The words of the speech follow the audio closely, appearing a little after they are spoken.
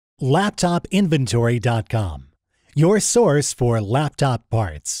LaptopInventory.com, your source for laptop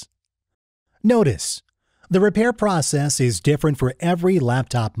parts. Notice, the repair process is different for every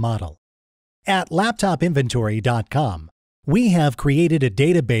laptop model. At LaptopInventory.com, we have created a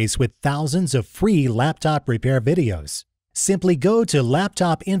database with thousands of free laptop repair videos. Simply go to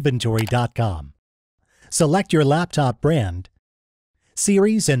LaptopInventory.com, select your laptop brand,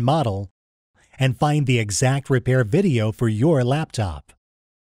 series and model, and find the exact repair video for your laptop.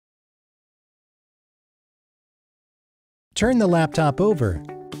 Turn the laptop over.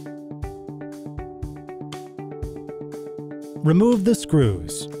 Remove the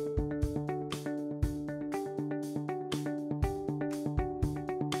screws.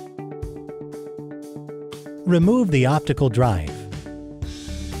 Remove the optical drive.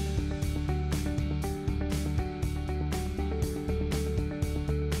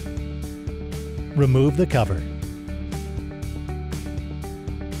 Remove the cover.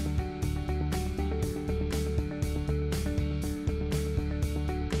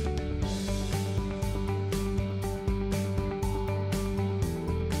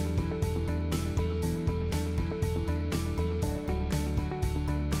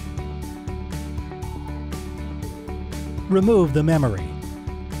 Remove the memory.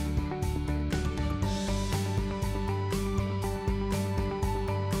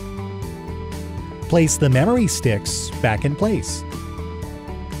 Place the memory sticks back in place.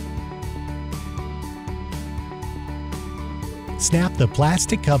 Snap the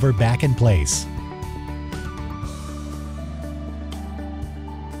plastic cover back in place.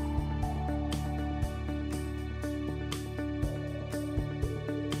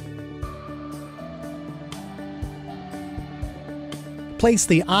 Place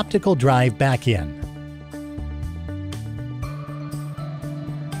the optical drive back in.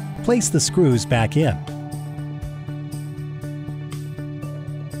 Place the screws back in.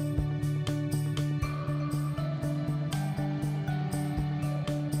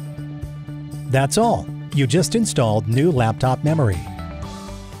 That's all. You just installed new laptop memory.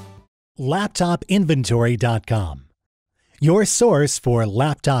 LaptopInventory.com, your source for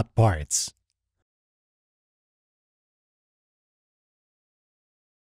laptop parts.